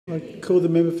I call the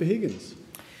member for Higgins.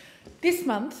 This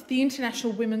month, the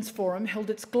International Women's Forum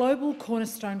held its global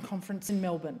Cornerstone conference in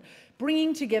Melbourne,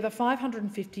 bringing together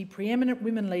 550 preeminent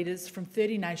women leaders from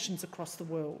 30 nations across the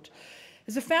world.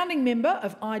 As a founding member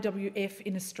of IWF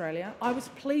in Australia, I was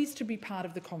pleased to be part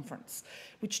of the conference,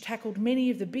 which tackled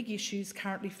many of the big issues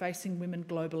currently facing women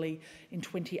globally in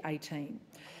 2018.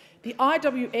 The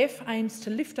IWF aims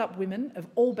to lift up women of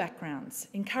all backgrounds,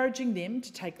 encouraging them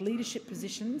to take leadership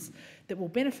positions that will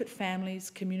benefit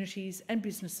families, communities and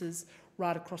businesses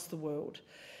right across the world.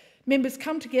 Members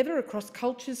come together across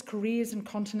cultures, careers and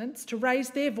continents to raise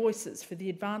their voices for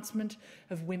the advancement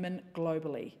of women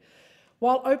globally.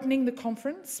 While opening the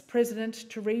conference, President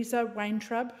Theresa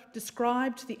Weintraub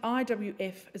described the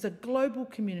IWF as a global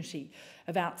community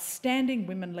of outstanding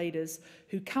women leaders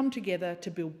who come together to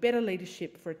build better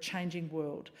leadership for a changing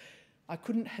world. I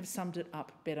couldn't have summed it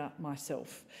up better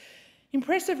myself.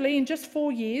 Impressively, in just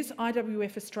 4 years,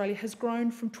 IWF Australia has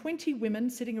grown from 20 women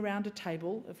sitting around a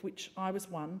table, of which I was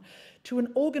one, to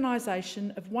an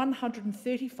organisation of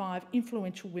 135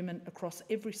 influential women across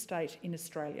every state in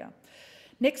Australia.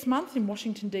 Next month in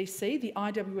Washington DC, the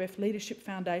IWF Leadership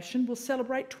Foundation will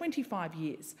celebrate 25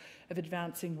 years of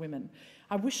advancing women.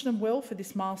 I wish them well for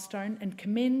this milestone and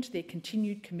commend their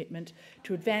continued commitment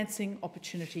to advancing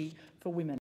opportunity for women.